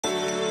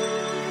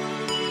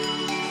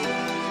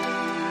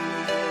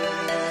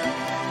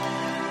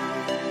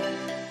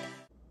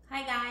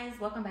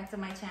welcome back to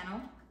my channel.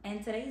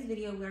 In today's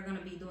video, we're going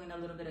to be doing a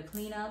little bit of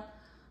cleanup.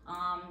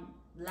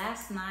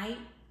 Last night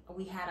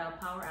we had a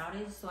power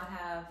outage, so I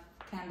have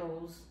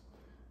candles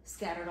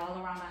scattered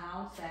all around the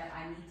house that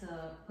I need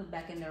to put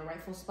back in their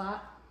rightful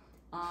spot.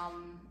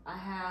 I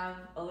have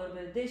a little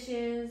bit of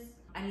dishes.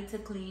 I need to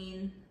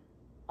clean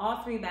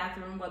all three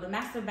bathrooms. Well, the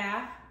master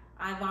bath,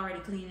 I've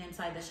already cleaned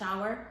inside the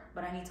shower,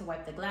 but I need to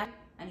wipe the glass.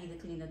 I need to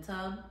clean the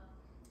tub,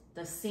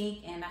 the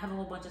sink, and I have a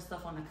whole bunch of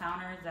stuff on the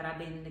counters that I've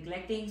been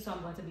neglecting, so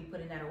I'm going to be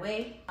putting that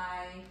away.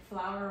 My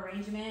flower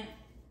arrangement,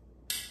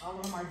 all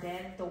of them are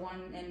dead. The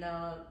one in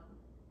the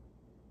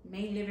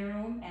main living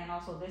room and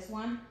also this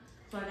one.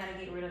 So I gotta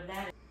get rid of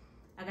that.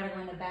 I gotta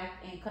go in the back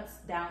and cut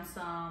down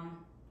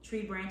some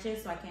tree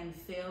branches so I can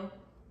fill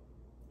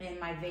in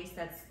my vase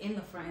that's in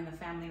the front in the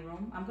family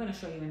room. I'm gonna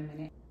show you in a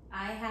minute.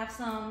 I have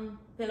some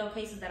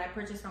pillowcases that I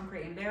purchased from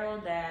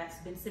Crate&Barrel that's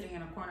been sitting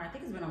in a corner. I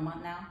think it's been a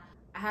month now.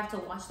 I have to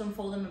wash them,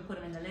 fold them, and put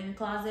them in the linen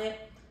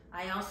closet.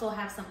 I also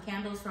have some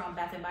candles from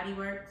Bath & Body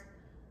Works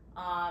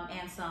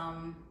and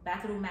some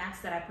bathroom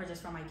mats that I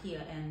purchased from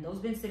Ikea, and those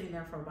been sitting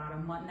there for about a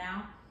month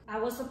now. I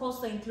was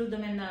supposed to include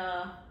them in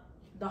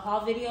the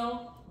haul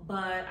video,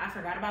 but I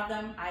forgot about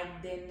them. I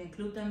didn't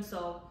include them,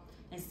 so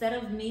instead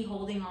of me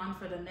holding on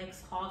for the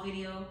next haul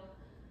video,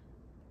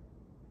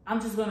 I'm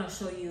just gonna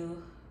show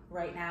you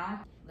right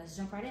now. Let's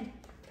jump right in.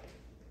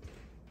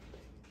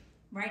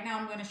 Right now,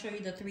 I'm going to show you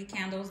the 3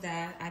 candles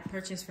that I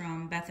purchased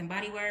from Bath &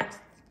 Body Works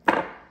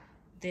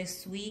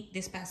this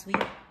past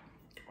week.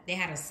 They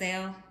had a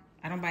sale.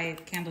 I don't buy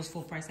candles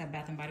full price at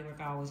Bath & Body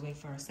Works. I always wait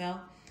for a sale.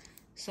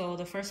 So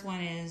the first one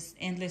is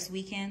Endless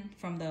Weekend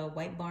from the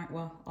White Barn.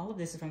 Well, all of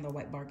this is from the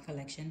White Barn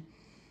collection.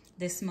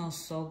 This smells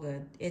so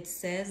good. It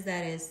says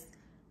that it's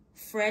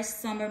fresh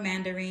summer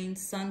mandarin,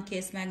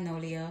 sun-kissed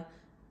magnolia,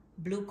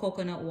 blue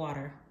coconut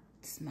water.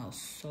 It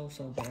smells so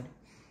good.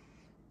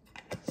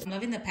 I'm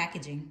loving the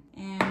packaging.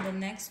 And the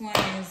next one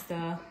is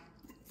the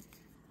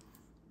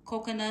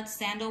coconut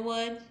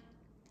sandalwood,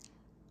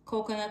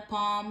 coconut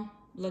palm,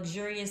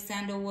 luxurious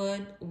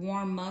sandalwood,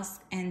 warm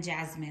musk, and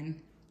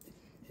jasmine.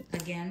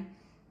 Again,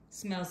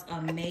 smells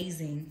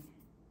amazing.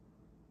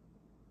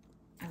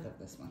 I love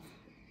this one.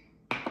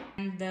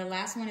 And the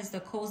last one is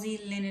the cozy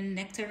linen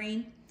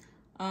nectarine,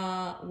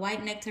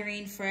 white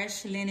nectarine,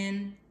 fresh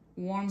linen,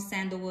 warm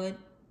sandalwood,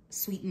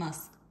 sweet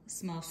musk. It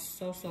smells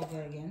so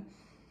good again.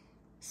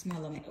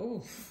 Smell of it.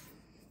 Ooh,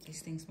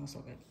 these things smell so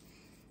good.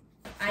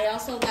 I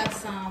also got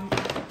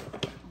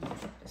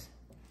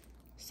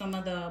some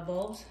of the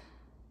bulbs.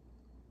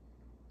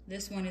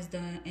 This one is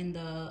in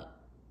the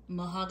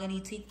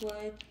mahogany teak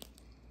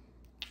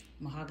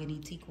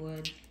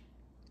wood,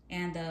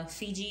 and the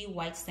Fiji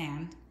white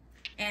sand.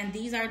 And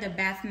these are the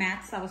bath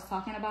mats I was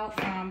talking about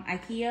from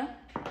Ikea.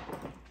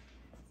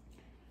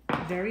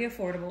 Very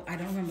affordable. I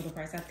don't remember the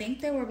price. I think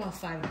they were about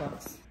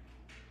 $5.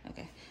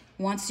 Okay.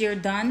 Once you're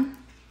done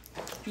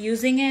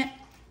using it,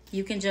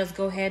 you can just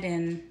go ahead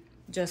and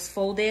just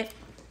fold it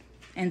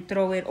and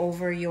throw it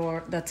over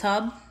the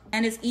tub,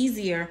 and it's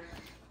easier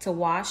to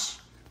wash.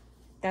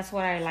 That's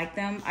why I like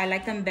them. I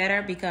like them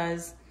better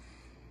because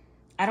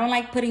I don't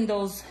like putting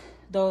those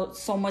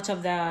so much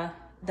of the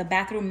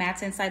bathroom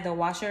mats inside the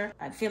washer.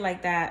 I feel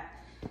like that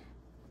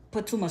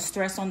put too much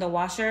stress on the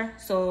washer,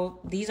 so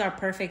these are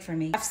perfect for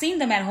me. I've seen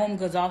them at Home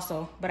Goods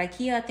also, but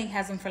Ikea I think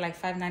has them for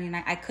like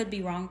 $5.99. I could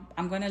be wrong.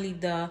 I'm gonna leave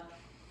the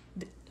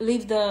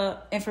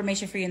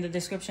information for you in the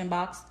description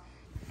box.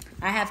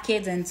 I have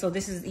kids, and so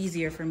this is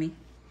easier for me.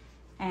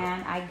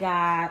 And I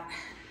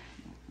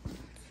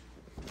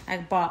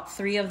bought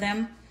 3 of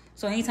them.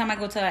 So anytime I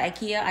go to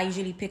Ikea, I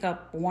usually pick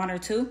up 1 or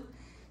 2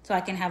 so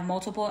I can have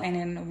multiple, and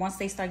then once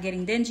they start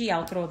getting dingy,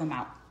 I'll throw them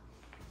out.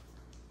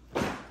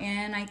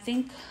 And I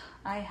think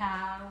I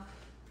have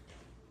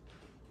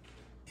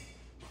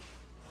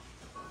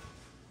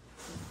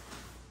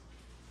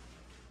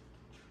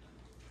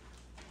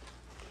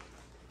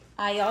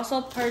I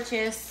also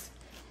purchased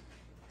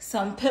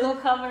some pillow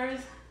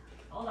covers.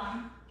 Hold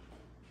on.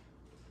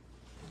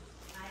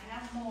 I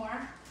have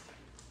more.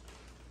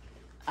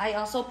 I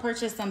also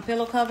purchased some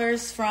pillow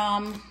covers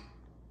from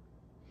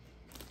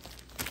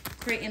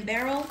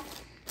Crate&Barrel.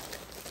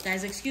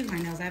 Guys, excuse my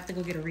nails. I have to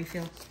go get a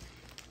refill.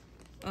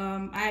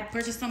 I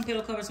purchased some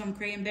pillow covers from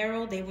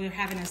Crate&Barrel. They were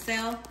having a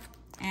sale.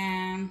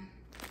 And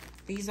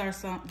these are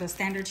the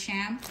standard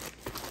Sham.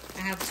 I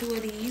have 2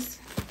 of these.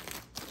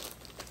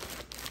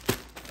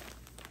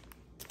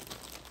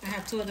 I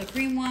have 2 of the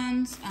cream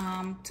ones,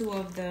 2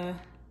 of the,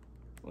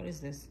 what is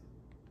this?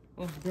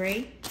 Of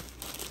gray.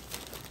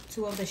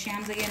 2 of the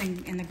Shams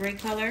again in the gray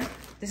color.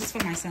 This is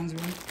for my son's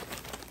room.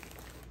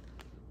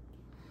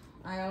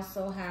 I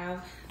also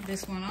have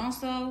this one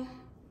also.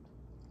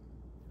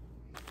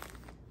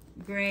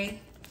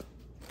 Gray.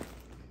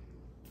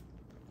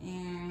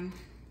 And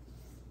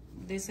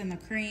this in the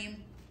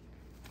cream.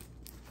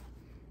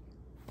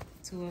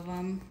 2 of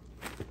them.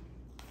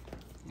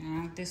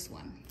 And this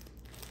one.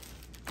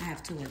 I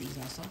have 2 of these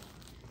also.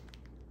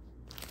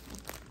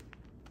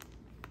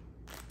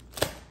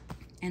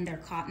 And they're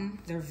cotton.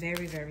 They're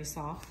very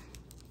soft.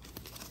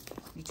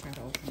 me try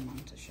to open one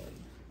to show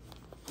you.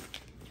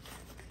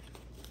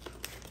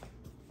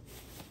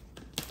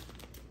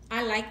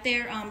 I like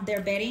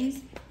their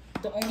beddings.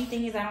 The only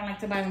thing is I don't like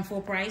to buy them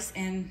full price.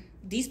 And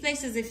these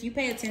places, if you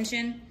pay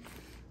attention,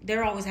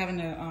 they're always having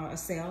a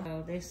sale.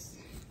 So this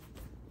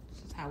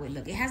is how it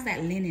looks. It has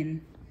that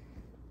linen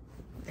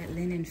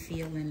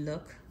feel and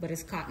look, but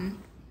it's cotton.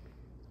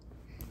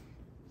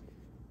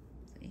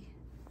 See?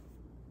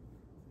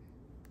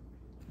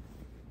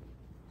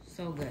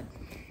 So good.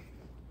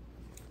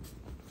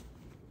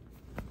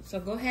 So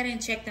go ahead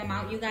and check them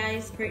out, you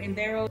guys. Crate and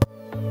Barrel.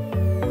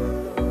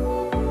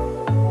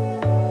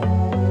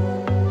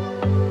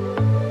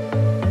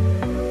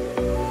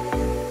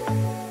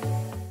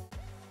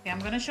 I'm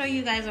gonna show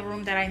you guys a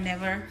room that I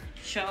never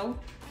show.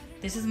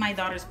 This is my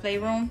daughter's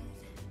playroom.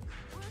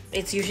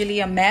 It's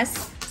usually a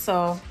mess,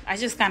 so I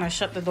just kind of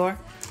shut the door.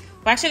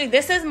 Well, actually,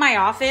 this is my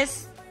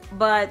office,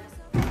 but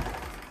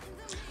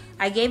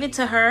I gave it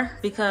to her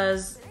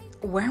because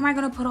where am I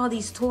gonna put all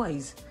these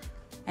toys?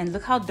 And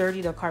look how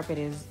dirty the carpet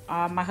is.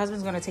 My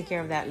husband's gonna take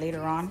care of that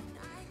later on.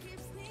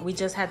 We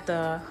just had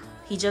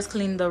he just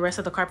cleaned the rest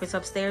of the carpets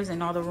upstairs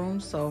in all the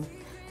rooms, so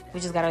we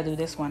just gotta do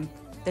this one.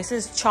 This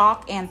is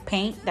chalk and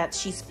paint that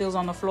she spills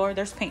on the floor.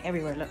 There's paint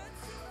everywhere, look.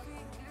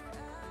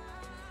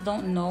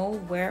 Don't know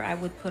where I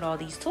would put all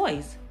these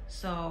toys.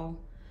 So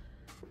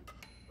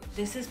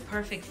this is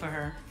perfect for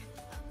her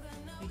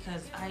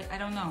because I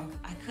don't know.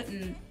 I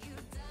couldn't,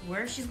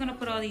 where she's gonna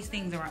put all these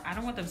things around. I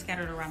don't want them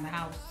scattered around the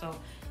house. So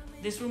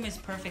this room is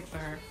perfect for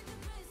her.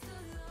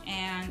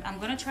 And I'm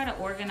gonna try to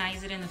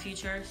organize it in the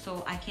future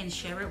so I can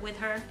share it with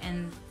her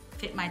and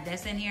fit my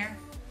desk in here.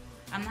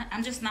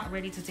 I'm just not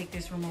ready to take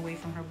this room away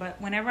from her,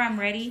 but whenever I'm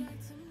ready,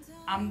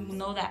 I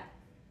know that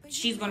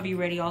she's gonna be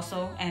ready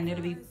also, and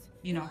it'll be,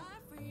 you know,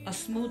 a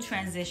smooth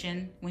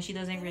transition when she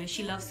doesn't really,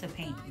 she loves to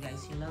paint, you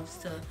guys. She loves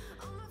to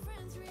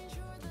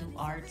do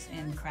arts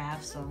and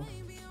crafts, so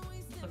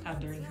look how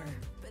dirty her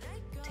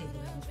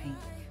table is with paint.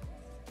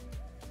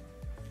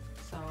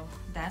 So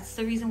that's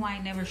the reason why I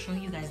never show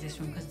you guys this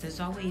room, because it's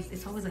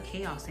always a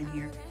chaos in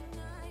here,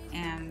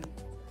 and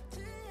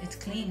it's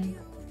clean,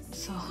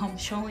 so I'm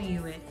showing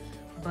you it.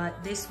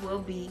 But this will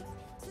be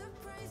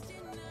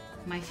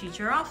my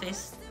future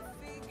office.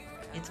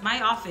 It's my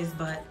office,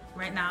 but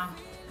right now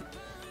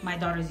my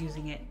daughter's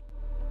using it.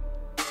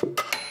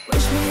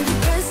 Wish me the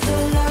best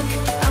of luck.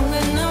 I'm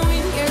gonna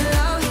win your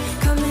love.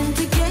 Coming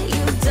to get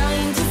you,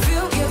 dying to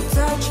feel your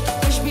touch.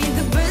 Wish me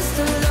the best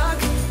of luck.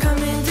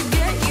 Coming to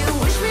get you.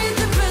 Wish me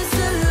the best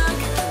of luck.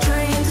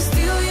 Trying to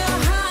steal your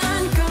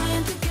hand.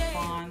 Coming to get you.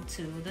 On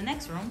to the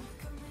next room.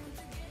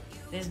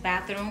 This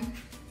bathroom.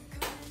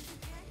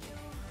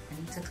 I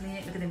need to clean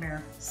it. Look at the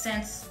mirror.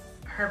 Since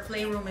her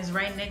playroom is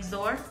right next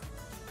door,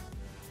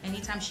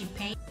 anytime she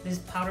paints, this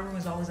powder room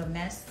is always a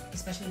mess,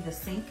 especially the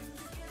sink.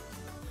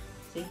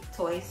 See,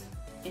 toys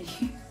in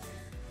here.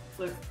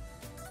 Look.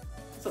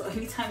 So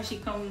anytime she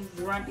comes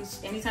around,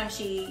 anytime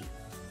she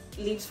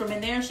leaves from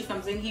in there, she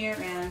comes in here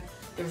and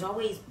there's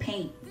always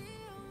paint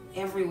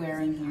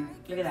everywhere in here.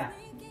 Look at that.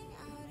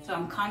 So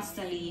I'm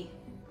constantly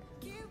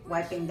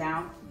wiping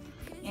down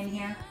in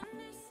here.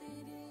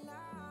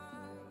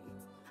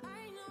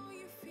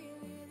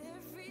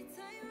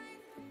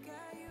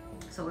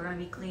 So we're gonna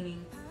be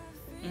cleaning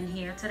in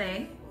here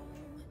today.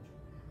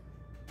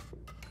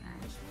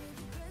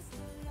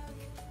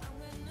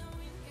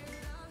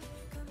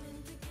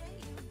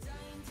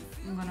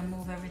 I'm gonna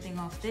move everything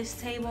off this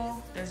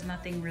table. There's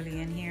nothing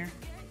really in here,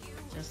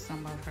 just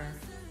some of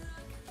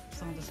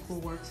the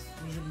schoolworks.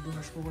 We usually do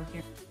her schoolwork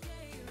here.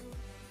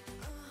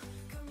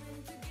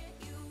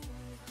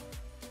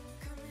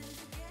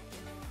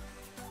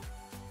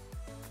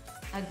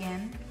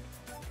 Again,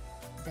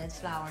 dead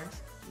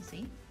flowers, you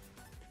see?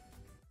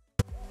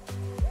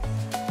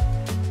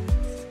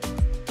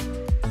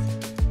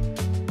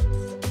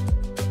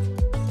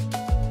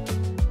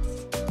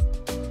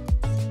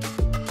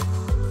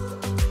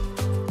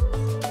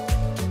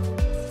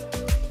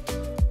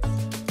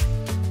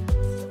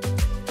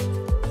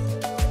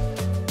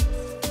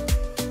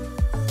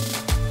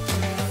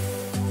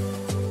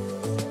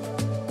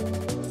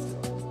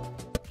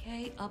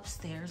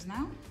 Upstairs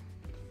now.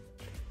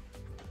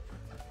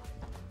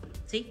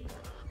 See,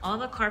 all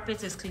the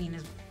carpets is clean.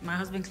 My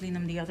husband cleaned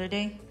them the other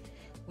day.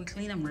 We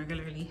clean them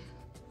regularly.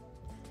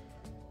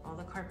 All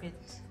the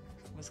carpets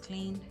was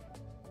cleaned.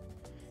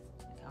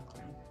 Look how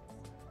clean.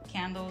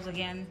 Candles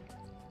again.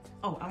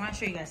 Oh, I want to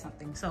show you guys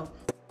something.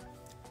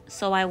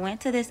 So I went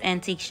to this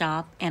antique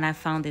shop and I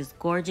found this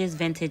gorgeous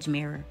vintage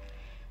mirror.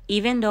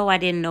 Even though I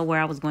didn't know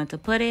where I was going to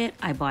put it,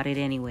 I bought it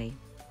anyway.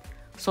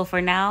 So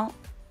for now,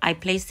 I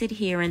placed it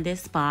here in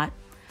this spot.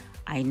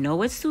 I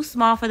know it's too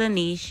small for the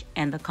niche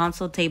and the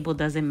console table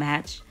doesn't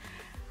match.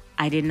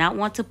 I did not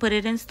want to put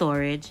it in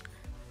storage.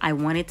 I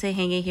wanted to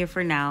hang it here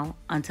for now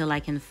until I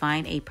can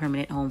find a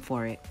permanent home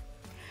for it.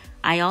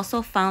 I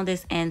also found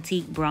this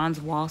antique bronze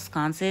wall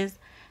sconces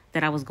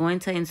that I was going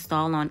to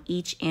install on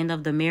each end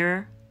of the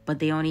mirror, but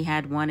they only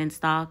had one in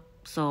stock,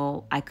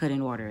 so I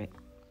couldn't order it.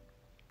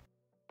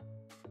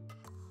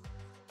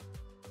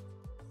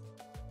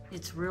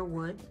 It's real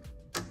wood.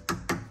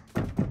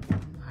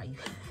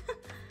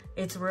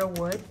 It's real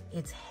wood.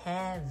 It's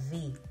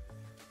heavy.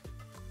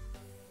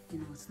 You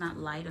know, it's not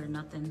light or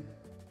nothing.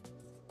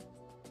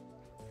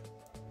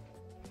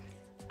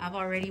 I've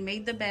already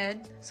made the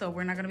bed, so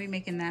we're not gonna be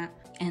making that.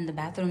 And the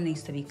bathroom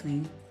needs to be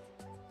clean.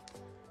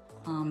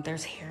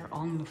 There's hair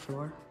on the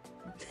floor.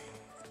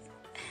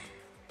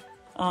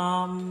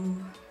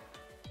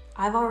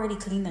 I've already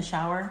cleaned the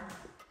shower.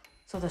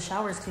 So the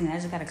shower is clean, I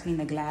just gotta clean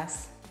the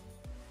glass.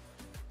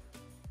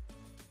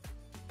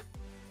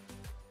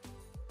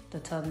 The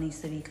tub needs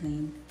to be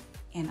cleaned.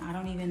 And I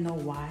don't even know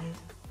why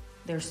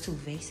there's 2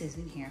 vases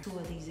in here. 2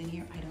 of these in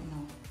here, I don't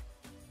know.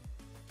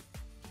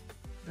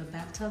 The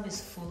bathtub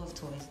is full of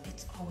toys.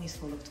 It's always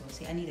full of toys.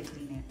 See, I need to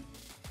clean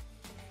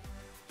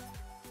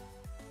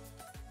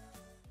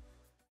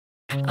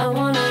I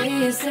wanna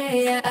hear you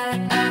say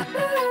that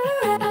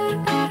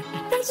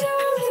you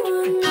only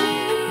want me.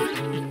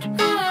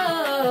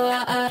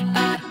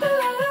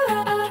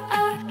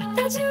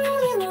 That you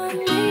only want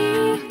me.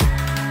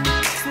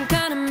 Some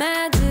kind of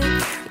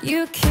magic,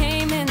 you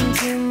came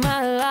into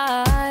my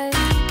life.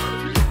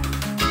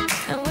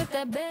 And with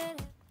that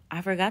bed,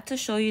 I forgot to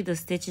show you the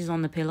stitches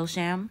on the pillow,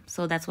 Sham,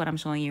 so that's what I'm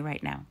showing you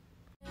right now.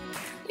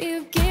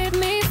 you give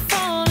me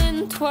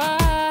falling twice.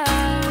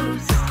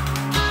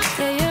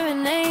 Yeah, you're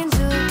an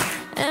angel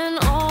and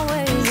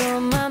always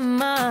on my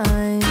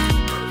mind.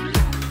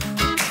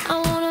 I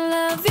wanna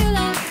love you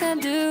like I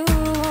do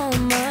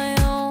on my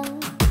own.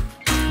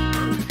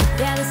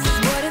 Yeah, this is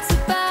what it's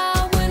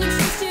about when it's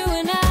just you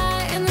and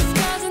I, and the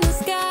stars in the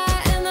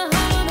sky and the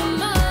heart on the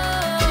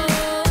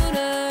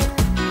motor.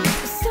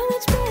 It's so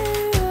much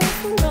better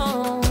off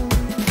alone.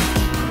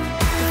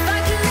 If I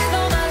could live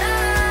all my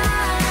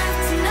life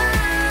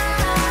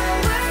tonight,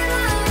 we're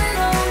loving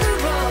on the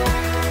road.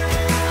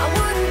 I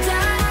wouldn't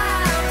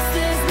die, 'cause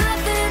there's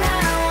nothing I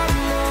want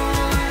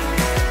more.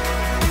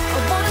 I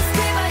wanna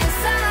stay by your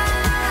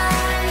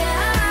side,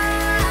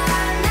 yeah,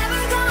 I'm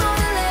never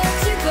gonna let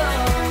you go.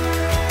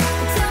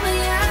 Tell me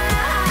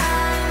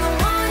I'm the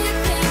one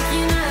you're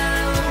thinking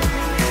of.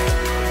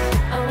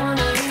 I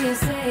wanna hear you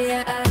say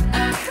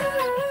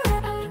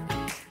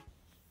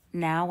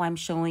Now I'm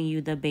showing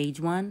you the beige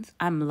ones.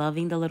 I'm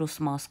loving the little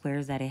small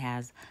squares that it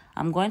has.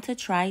 I'm going to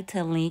try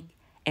to link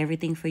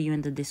everything for you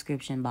in the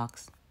description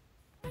box.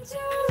 that you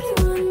only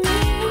want me.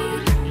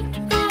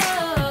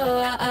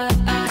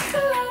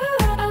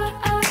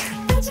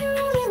 That you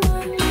only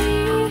want me.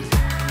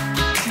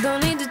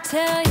 Don't need to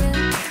tell you,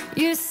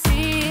 you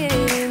see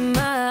it in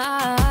my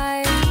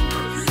eyes.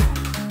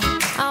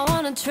 I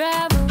wanna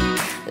travel,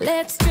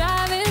 let's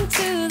drive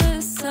into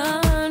the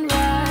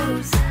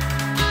sunrise.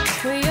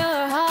 Where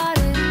your heart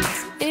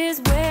is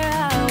where I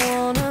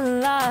wanna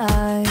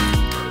lie.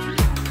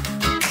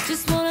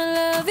 Just wanna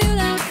love you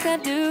like I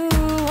do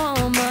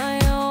on my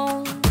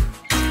own.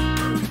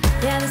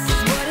 Yeah, this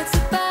is what it's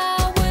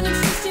about when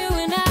it's just you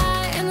and I,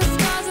 and the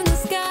stars in the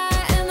sky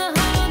and the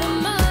heart on the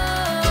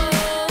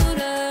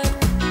motor.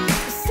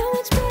 It's so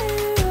much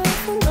better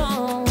off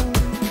alone.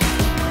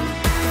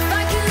 If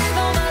I could live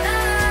all my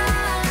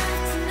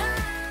life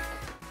tonight,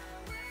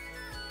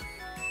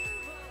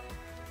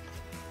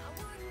 I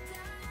wouldn't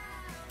die,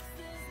 'cause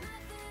there's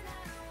nothing I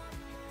want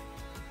more.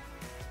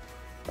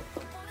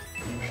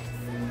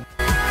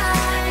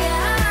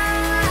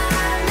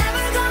 I'm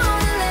never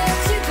gonna let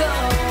you go.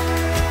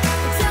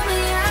 Tell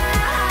me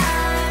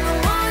I'm the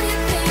one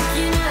you're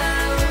thinking of.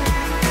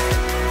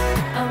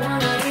 I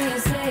wanna hear you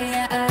say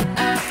that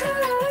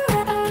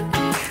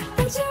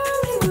you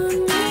only want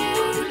me.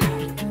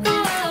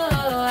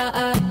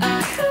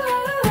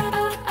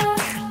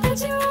 That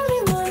you only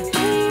want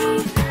me.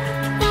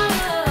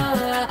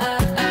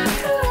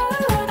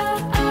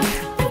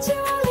 That you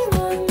only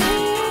want me.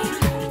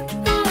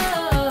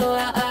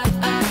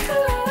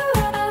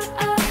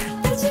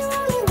 That you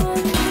only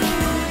want me.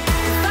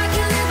 If I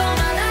could live all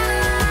my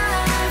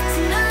life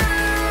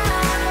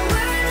tonight,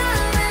 we're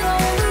loving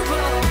on the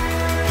road.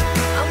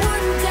 I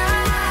wouldn't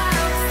die,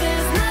 'cause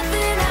there's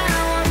nothing I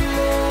want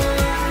more.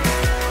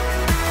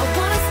 I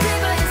wanna stay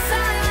by your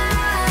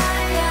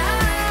side,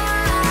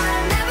 yeah,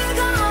 I'm never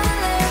gonna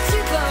let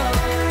you go.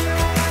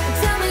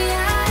 Tell me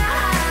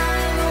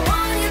I'm the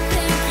one you're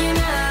thinking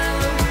of.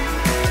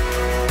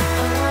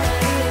 I wanna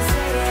hear you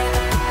say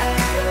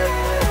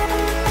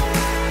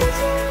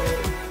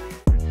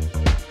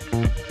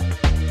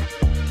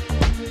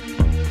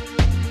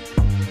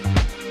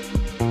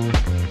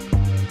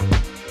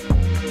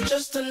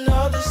Just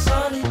another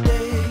sunny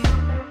day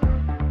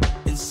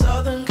in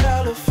Southern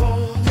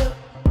California.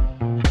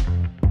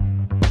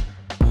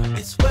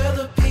 It's where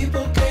the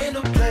people came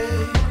to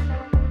play.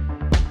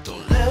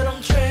 Don't let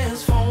them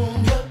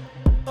transform you.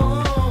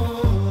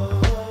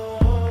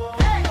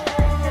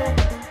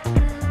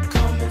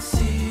 Come and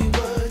see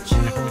what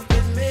you've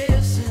been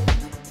missing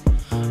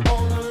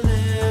on a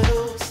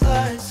little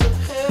slice of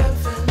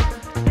heaven.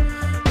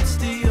 It's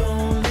the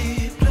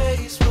only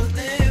place we're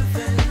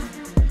living.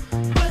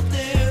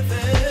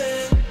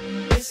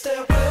 It's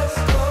that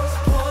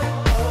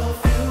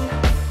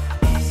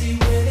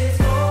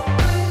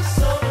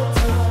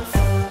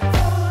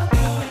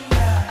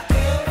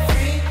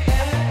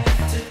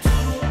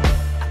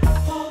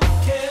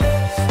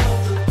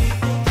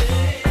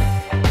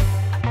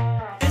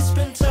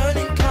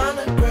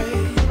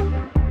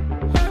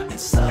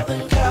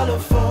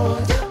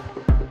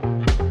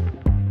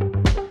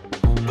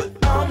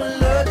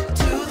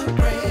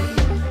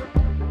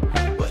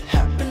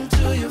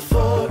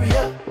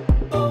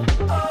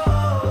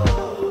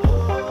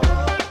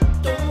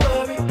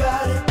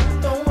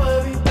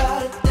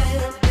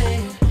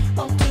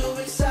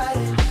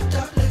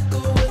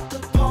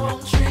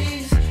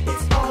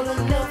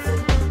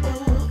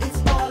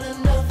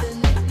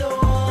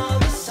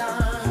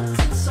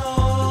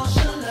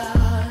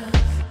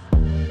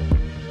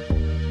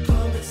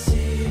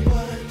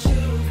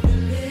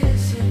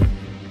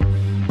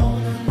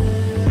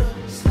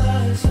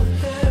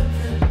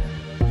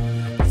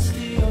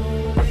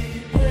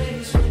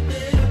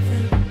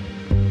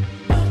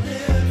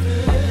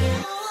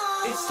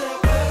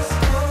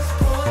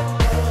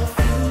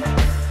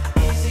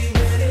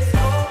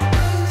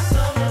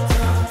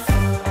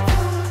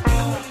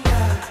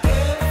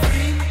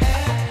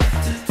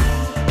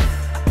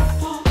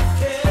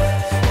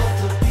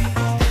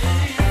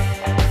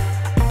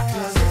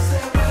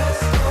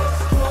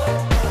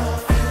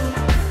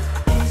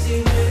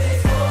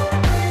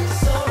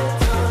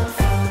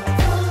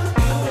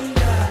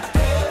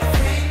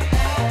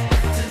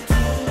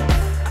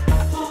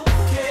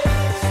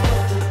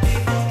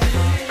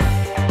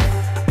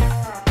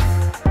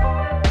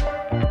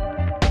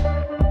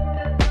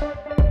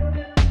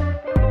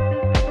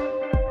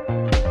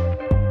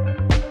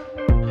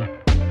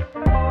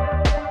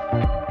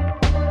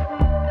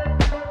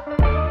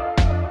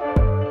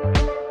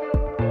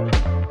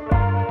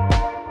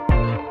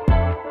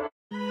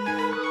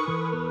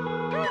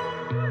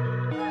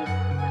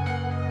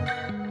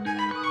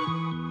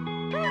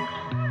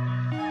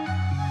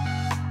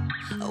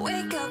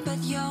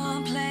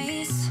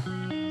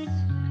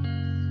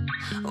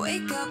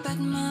Wake up at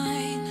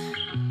mine.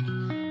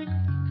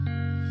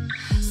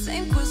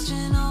 Same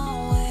question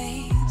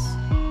always.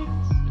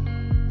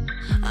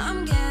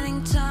 I'm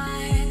getting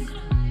tired.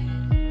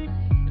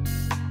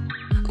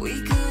 We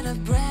could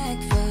have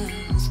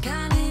breakfast,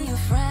 counting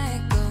your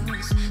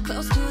freckles,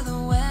 close to the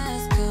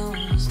west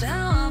coast.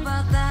 How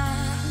about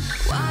that?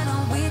 Why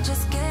don't we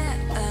just get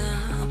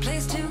a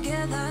place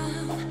together?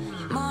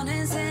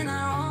 Mornings in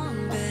our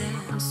own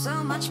bed,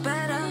 so much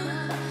better.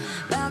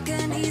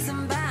 Balconies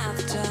and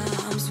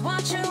bathtubs,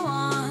 what you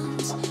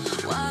want?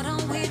 Why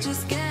don't we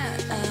just get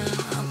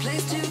a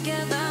place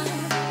together?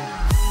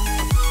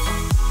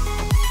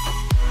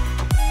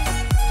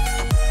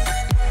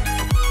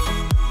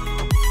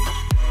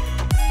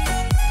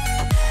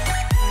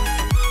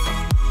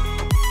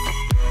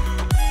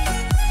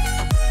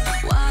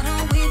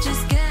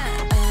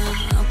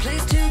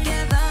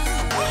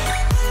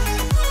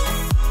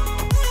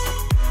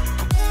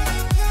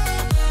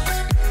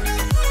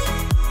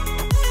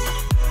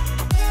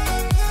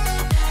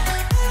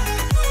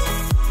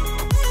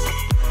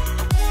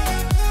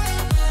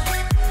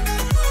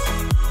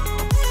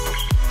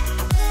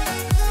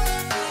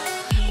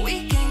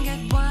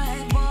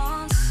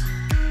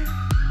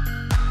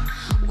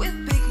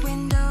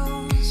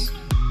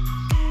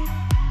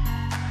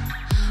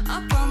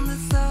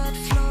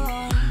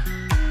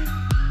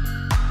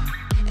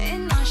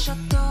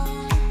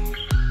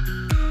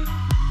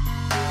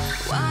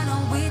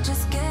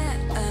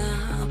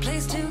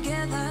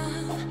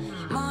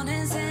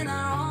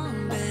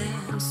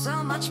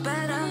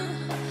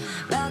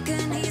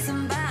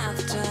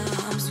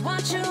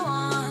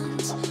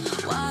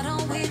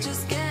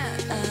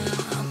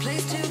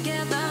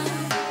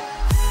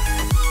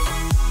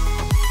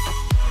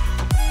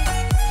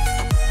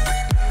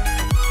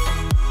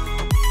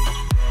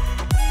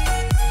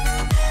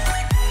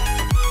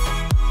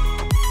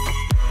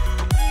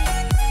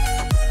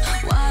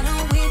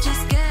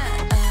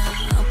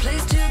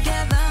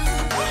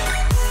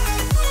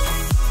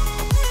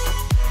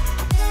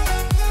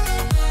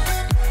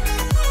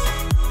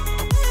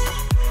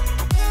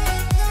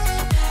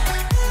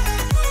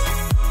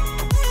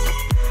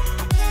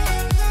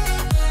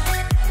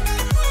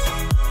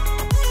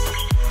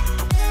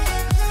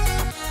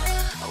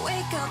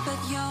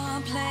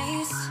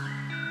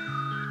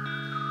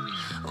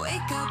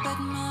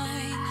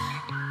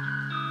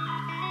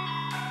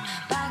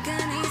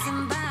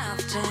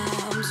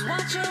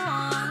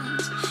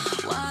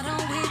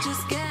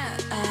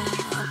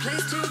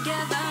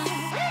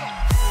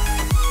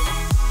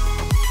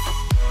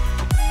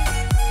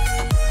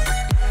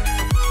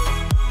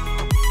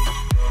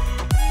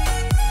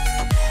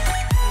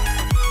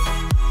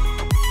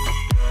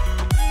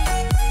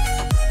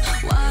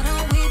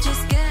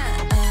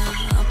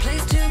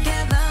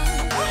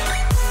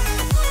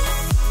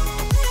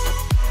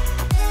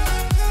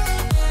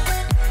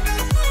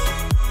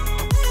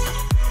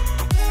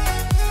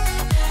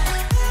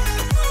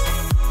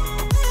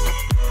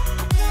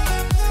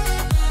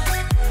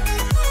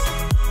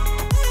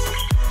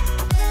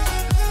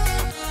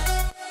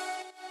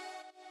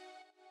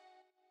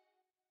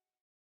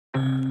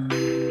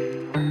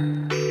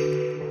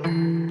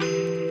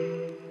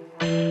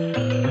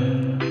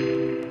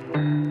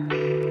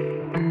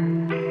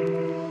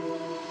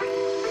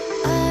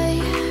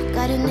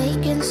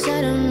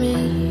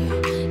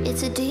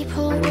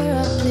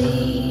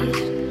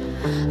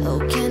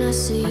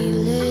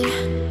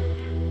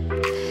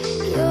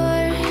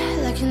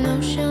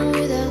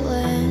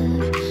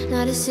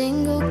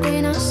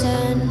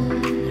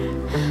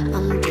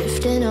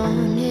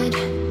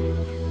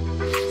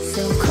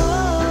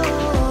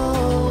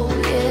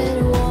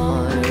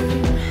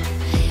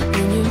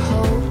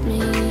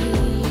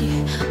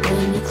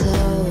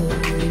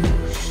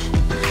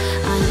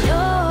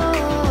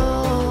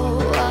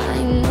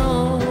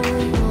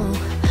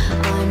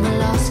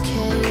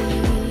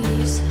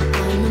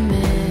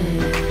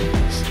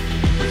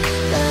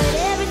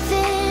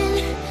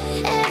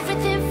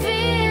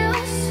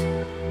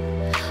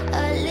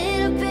 A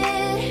little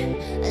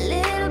bit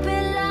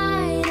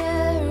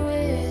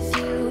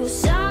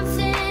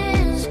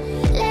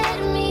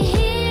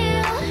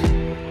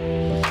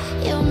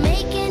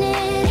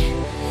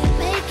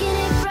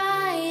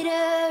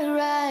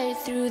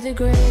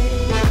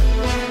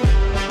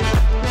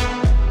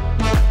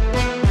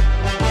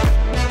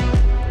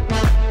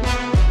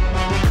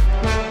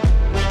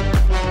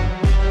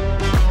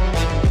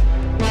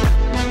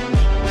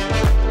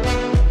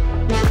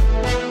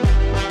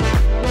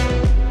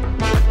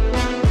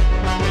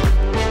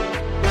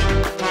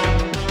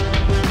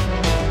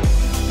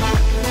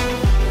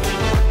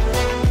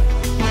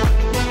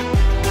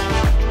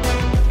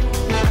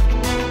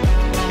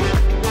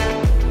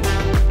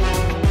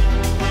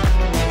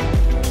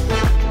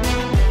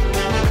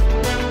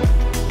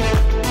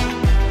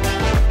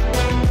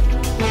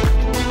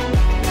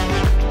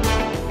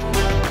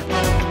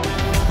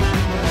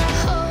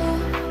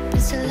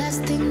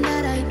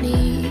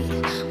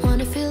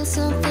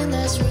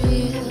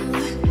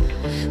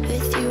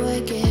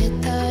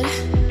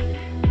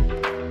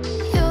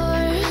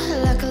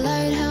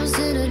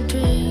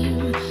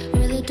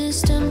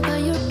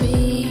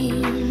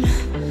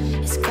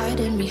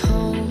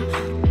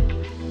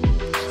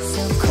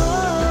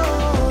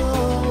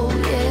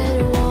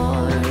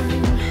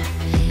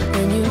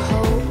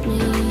hold me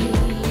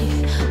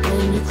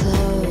when you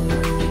close.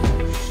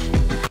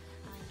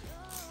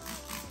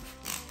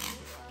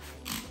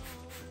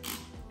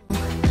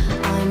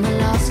 I'm a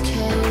lost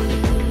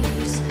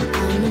case,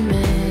 I'm a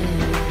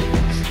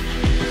mess.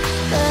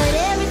 But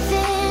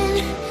everything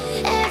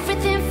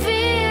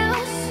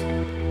feels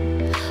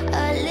a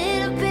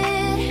little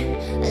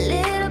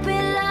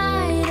bit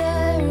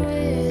lighter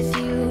with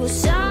you.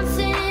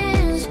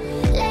 Something's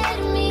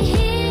letting me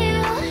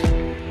heal.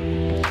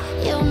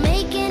 You're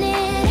making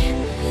it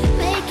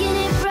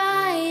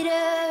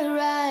brighter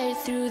right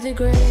through the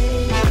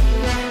gray.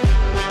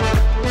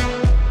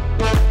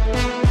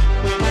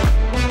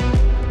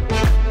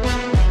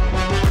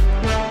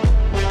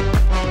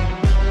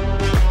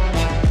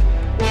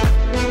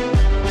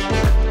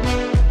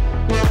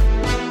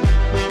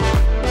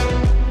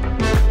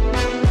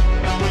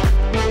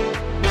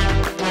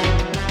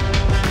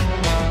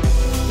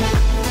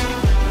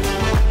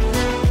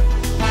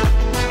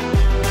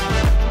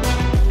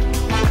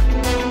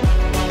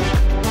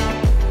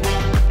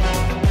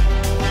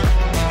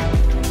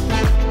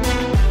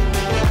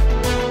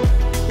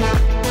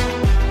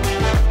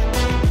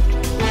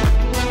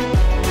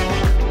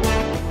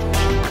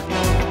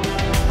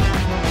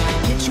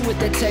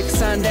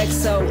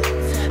 XO.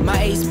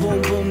 My ace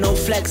boom boom, no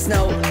flex,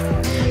 no.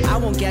 I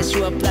won't gas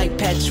you up like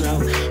petrol.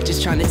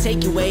 Just trying to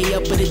take you way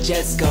up where the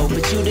jets go.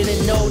 But you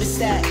didn't notice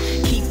that.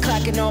 Keep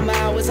clocking all my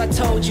hours, I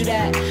told you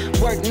that.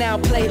 Work now,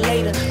 play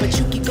later. But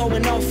you keep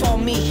going off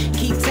on me.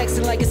 Keep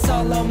texting like it's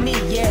all on me.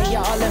 Yeah,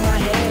 you're all in my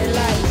head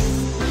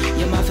like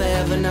you're my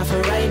forever, not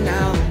for right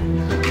now.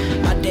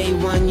 My day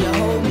one, you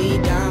hold me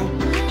down.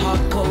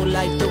 Hard cold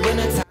like the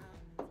wintertime.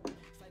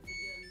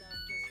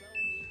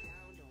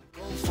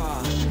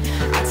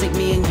 I take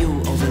me and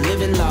you over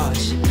living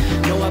large.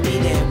 Know I'll be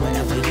there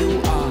wherever you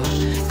are.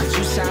 Cause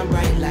you shine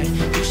bright like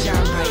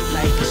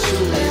a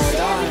shooting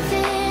star.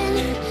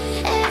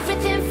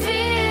 Everything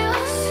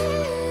feels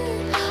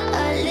a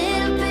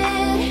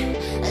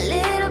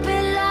little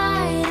bit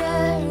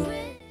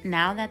lighter.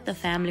 Now that the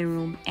family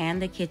room and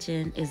the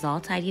kitchen is all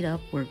tidied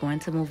up, we're going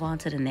to move on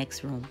to the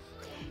next room.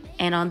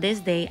 And on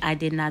this day, I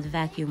did not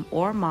vacuum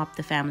or mop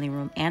the family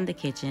room and the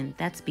kitchen.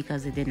 That's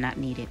because it did not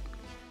need it.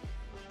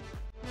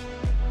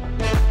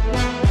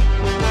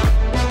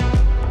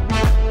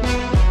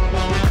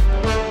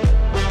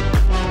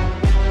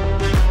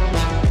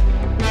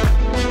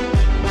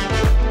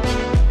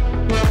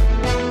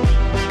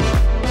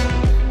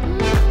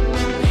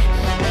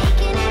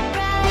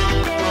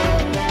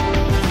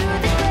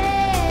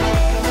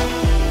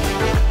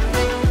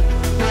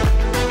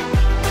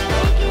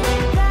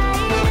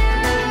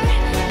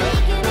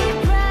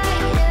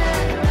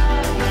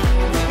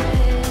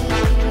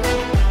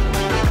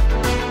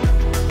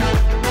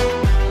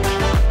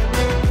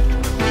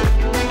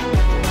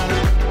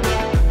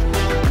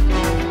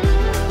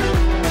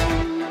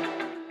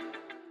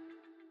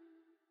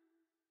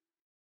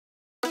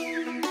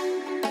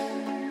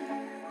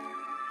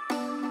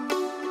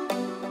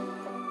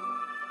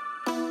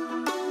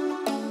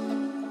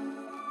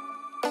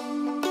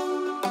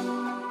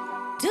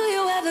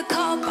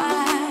 Call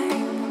back.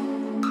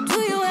 Do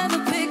you ever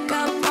pick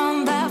up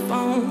on that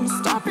phone?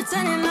 Stop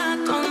pretending I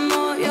don't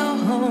know you're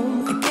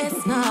home. I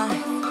guess not.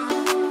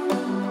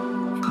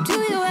 Do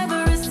you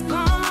ever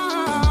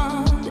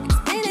respond?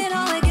 Explain it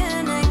all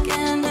again.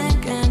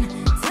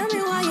 Tell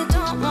me why you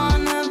don't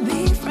wanna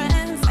be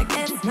friends. I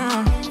guess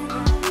not.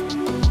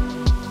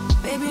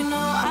 Baby,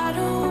 no, I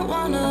don't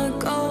wanna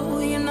go.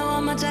 You know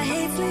how much I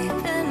hate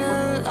sleeping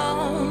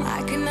alone.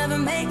 I can never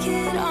make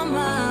it on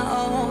my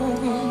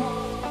own.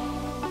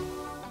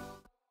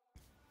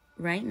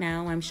 Right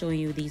now, I'm showing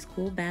you these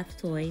cool bath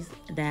toys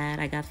that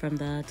I got from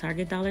the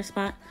Target dollar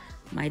spot.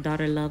 My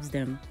daughter loves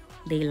them.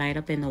 They light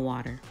up in the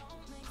water.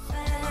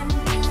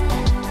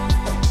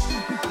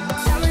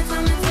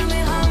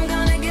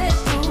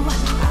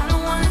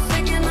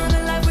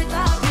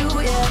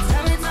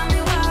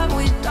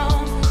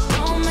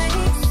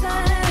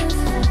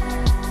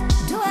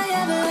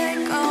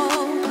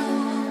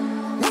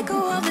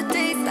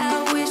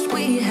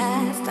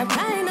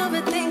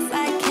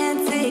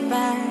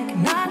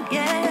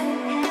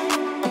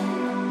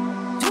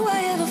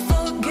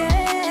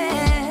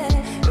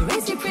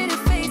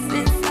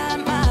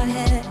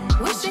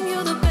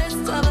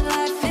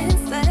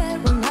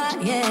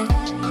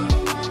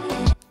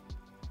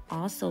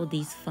 Also,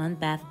 these fun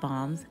bath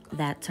bombs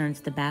that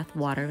turns the bath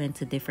water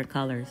into different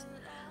colors.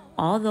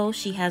 Although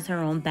she has her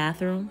own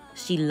bathroom,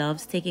 she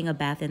loves taking a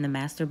bath in the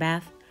master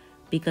bath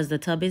because the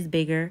tub is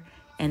bigger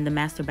and the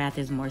master bath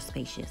is more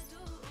spacious.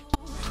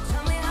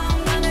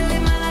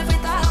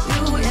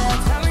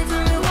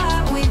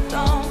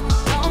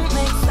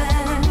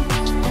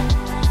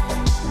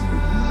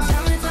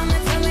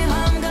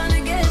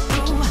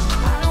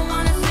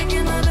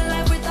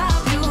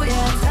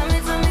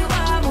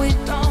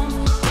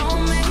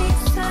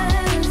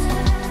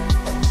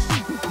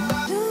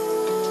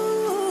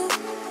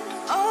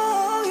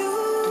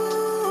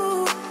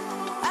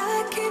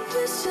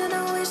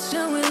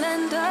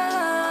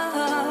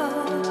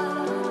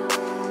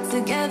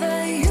 Together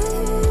but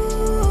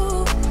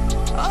you,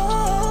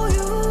 oh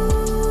you,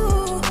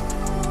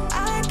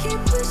 I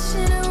keep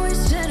wishing and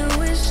wishing and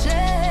wishing.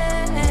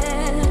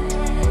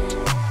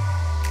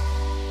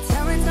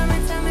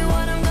 Tell me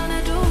what I'm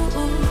gonna do.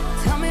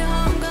 Tell me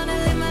how I'm gonna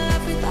live my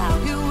life without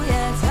you.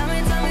 Yeah, tell me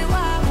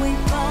why we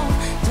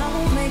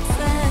don't make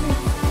sense.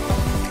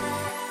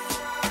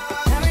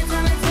 Tell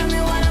me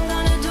what I'm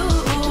gonna do.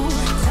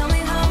 Tell me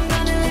how I'm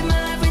gonna live my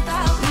life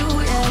without you.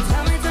 Yeah,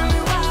 tell me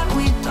why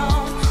we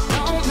don't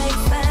make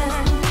sense.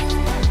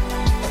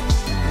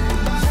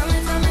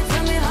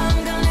 Tell me how I'm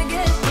gonna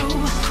get through.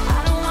 I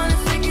don't wanna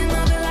take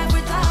another life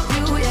without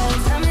you. Yeah,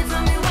 tell me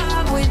why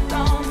we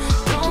don't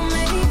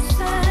make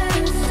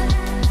sense.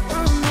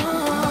 Oh no.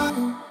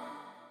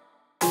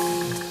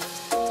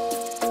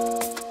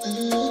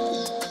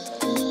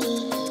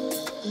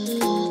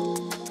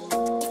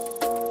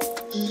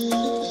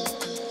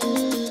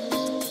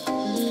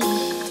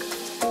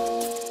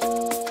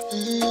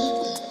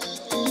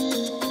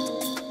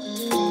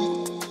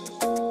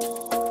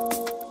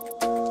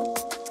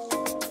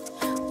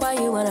 Why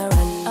you wanna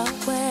run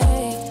away?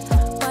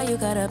 Why you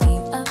gotta be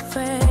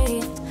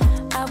afraid?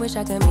 I wish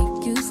I could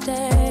make you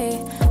stay,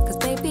 'cause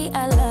baby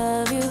I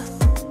love you.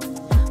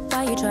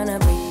 Why you tryna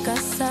break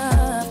us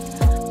up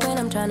when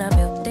I'm tryna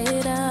build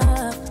it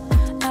up?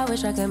 I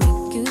wish I could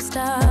make you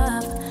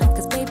stop,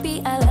 'cause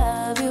baby I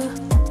love you.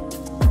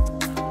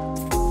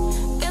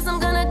 Guess I'm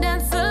gonna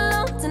dance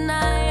alone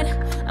tonight.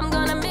 I'm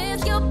gonna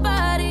miss your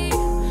body.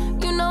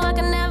 You know I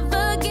can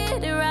never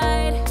get it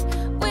right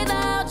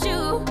without you.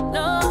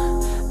 No,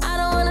 I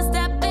don't wanna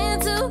step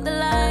into the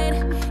light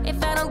if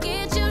I don't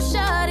get you,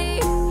 shawty.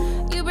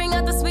 You bring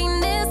out the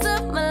sweetness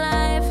of my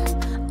life.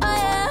 Oh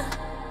yeah.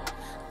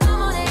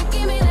 Come on and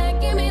give me that,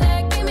 give me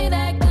that, give me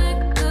that good,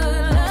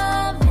 good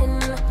loving.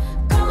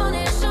 Come on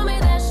and show me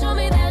that, show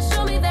me that,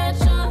 show me that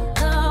you're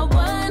the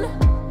one.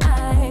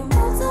 I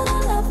move to the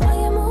left while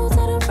you move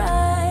to the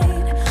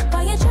right.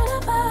 Why you tryna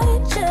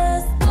fight?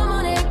 Just come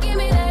on and give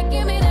me that,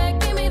 give me that,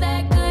 give me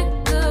that good,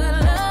 good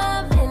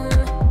loving.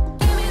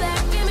 Give me that,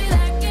 give me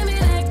that, give me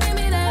that, give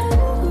me that.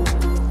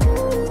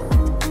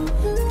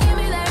 Give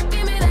me that,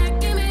 give me that,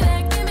 give me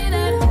that, give me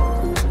that.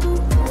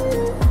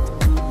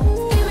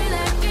 Give me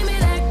that, give me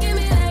that, give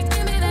me that,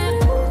 give me that.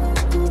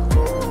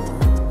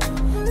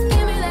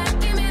 Give me that,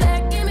 give me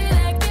that, give me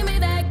that, give me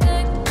that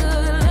good,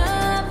 good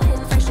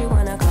loving. First you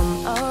wanna come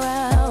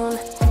around,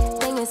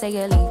 then you say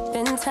you're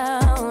leaving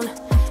town.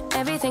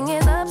 Everything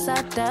is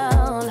upside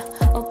down.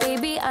 Oh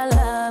baby, I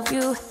love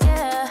you,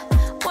 yeah.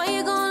 Why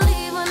you gonna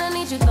leave when I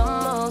need you the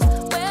most?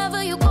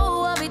 Wherever you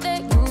go, I'll be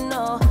there, you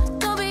know.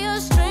 Don't be a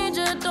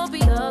stranger, don't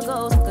be a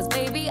ghost, 'cause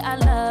baby, I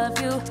love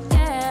you,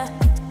 yeah.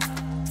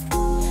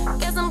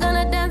 Guess I'm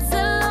gonna dance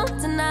alone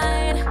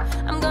tonight.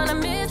 I'm gonna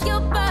miss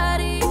your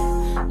body.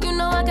 You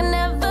know I can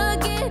never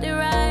get it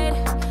right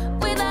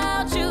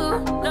without you.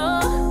 No,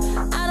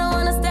 I don't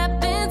wanna step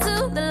into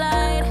the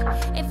light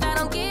if I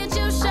don't get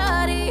you,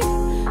 shawty.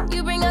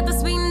 You bring out the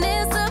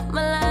sweetness of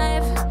my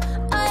life.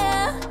 Oh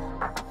yeah.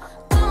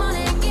 Come on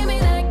and give me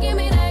that, give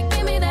me that,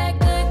 give me that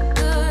good,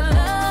 good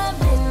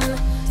loving.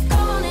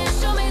 Come on and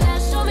show me that,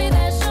 show me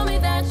that, show me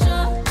that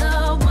you're the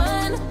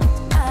one.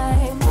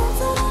 I move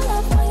to the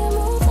left while you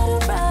move to the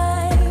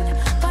right.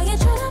 Why you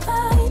tryna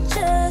fight?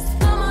 Just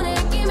come on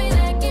and give me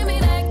that, give me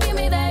that, give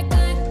me that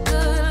good,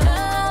 good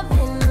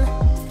loving.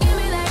 Give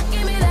me that,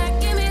 give me that,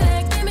 give me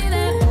that, give me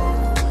that.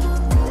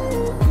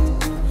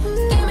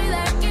 Give me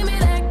that, give me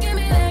that, give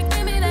me that,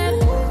 give me that.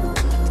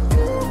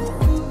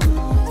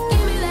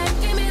 Give me that,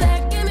 give me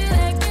that, give me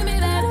that, give me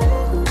that.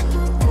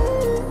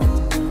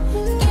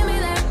 Give me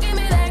that, give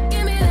me that,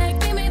 give me that,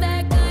 give me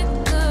that good,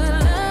 good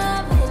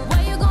loving. Why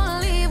you gonna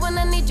leave when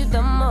I need you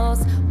the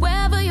most?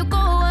 Wherever you go,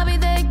 I'll be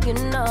there, you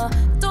know.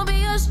 Don't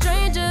be a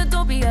stranger,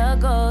 don't be a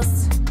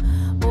ghost.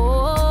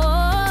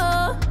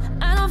 Oh,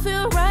 I don't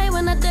feel right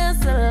when I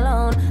dance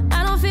alone.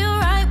 I don't feel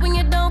right when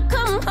you don't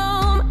come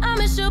home. I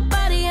miss your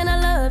body and I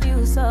love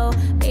you so.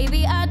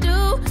 Baby, I do,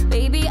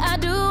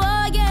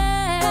 oh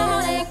yeah. Come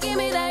on and give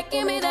me that,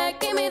 give me that,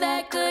 give me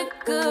that good,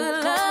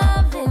 good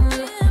loving.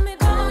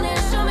 Come on and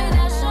show me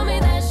that, show me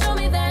that, show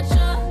me that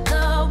you're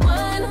the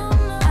one.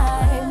 I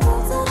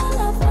move to the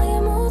left while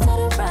you move to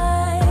the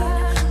right.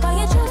 Why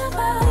you tryna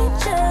fight?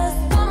 Just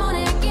come on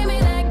and give me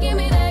that, give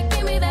me that,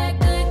 give me that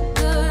good,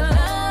 good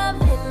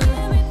loving.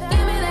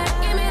 Give me that,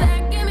 give me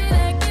that, give me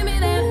that, give me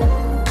that.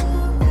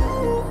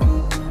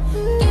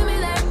 Give me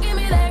that, give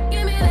me that,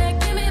 give me that,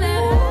 give me that.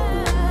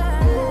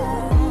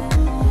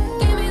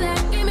 Give me that,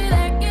 give me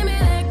that, give me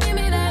that, give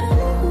me that.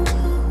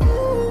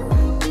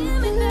 Give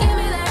me that,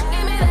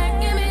 give me that,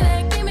 give me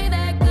that, give me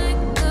that good,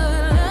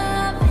 good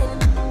loving.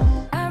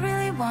 I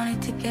really wanted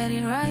to get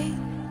it right,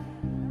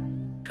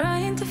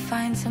 trying to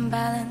find some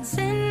balance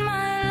in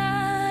my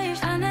life.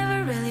 I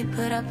never really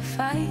put up a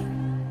fight,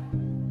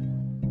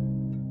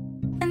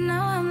 and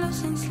now I'm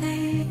losing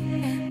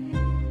sleep.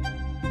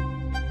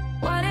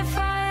 What if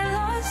I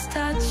lost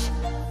touch?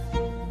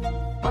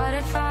 What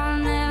if I'll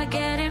never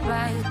get it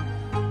right?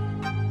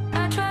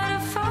 I try to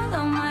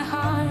follow my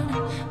heart,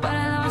 but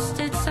I lost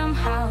it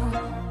somehow.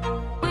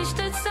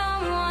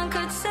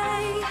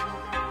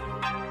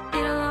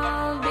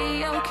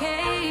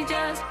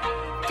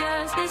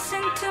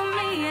 Listen to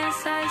me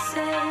as I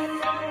say.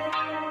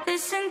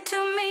 Listen to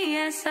me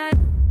as I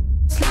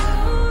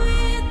slow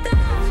it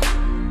down.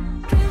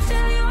 Dreams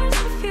still yours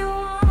if you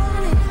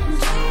want it.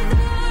 Enjoy the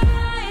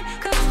ride,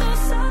 'cause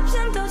those ups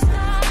and those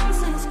downs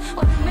is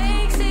what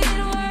makes it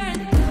worth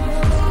it.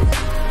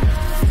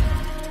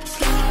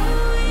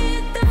 Slow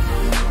it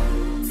down.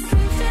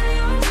 Dreams still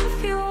yours if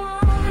you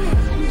want it.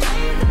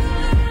 Enjoy the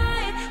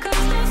ride,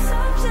 'cause those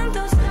ups and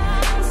those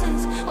downs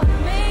is what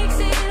makes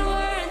it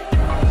worth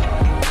it.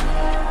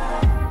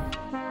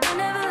 I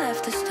never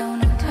left a stone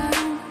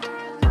unturned.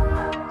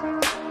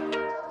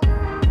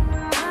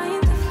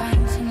 Trying to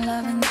find some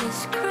love in this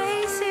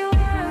crazy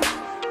world.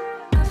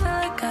 I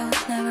felt like I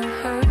was never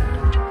hurt.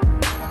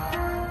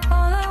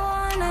 All I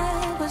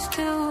wanted was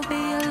to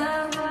be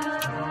loved.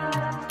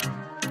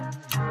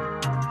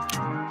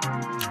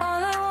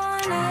 All I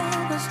wanted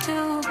was to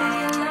be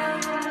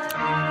loved.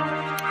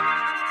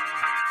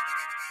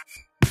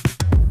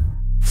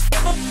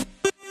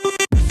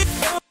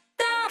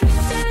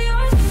 Still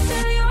yours if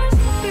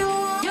you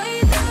want.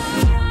 You're the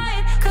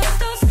ride, 'cause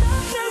those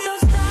ups and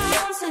those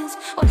downs is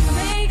what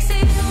makes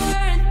it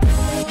worth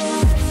it.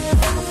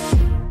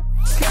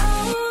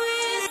 Slow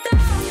it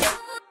down.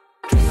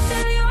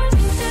 Still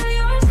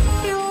yours if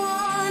you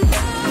want.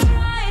 The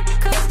ride,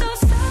 'cause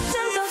those ups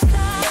and those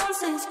downs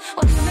is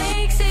what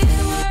makes it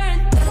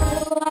worth it.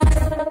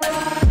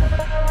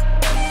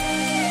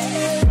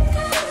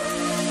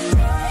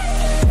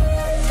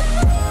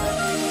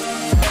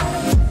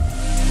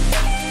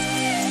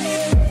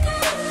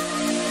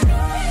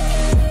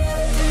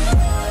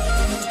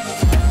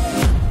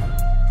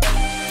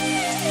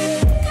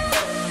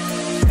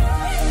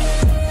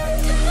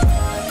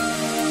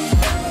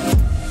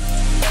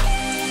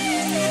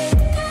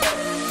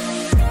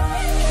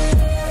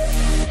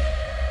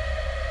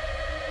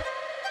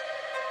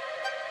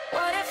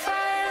 What if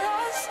I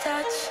lost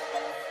touch?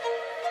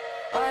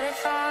 What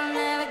if I'll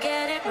never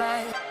get it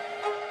right?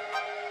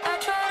 I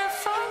try to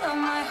follow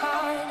my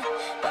heart,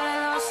 but I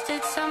lost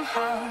it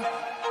somehow.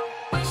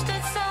 Wish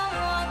that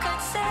someone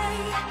could say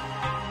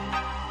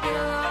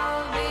it'll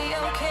all be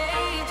okay.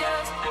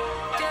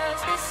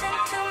 Just listen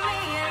to me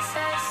as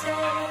I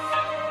say.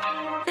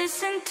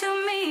 Listen to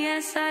me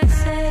as I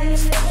say.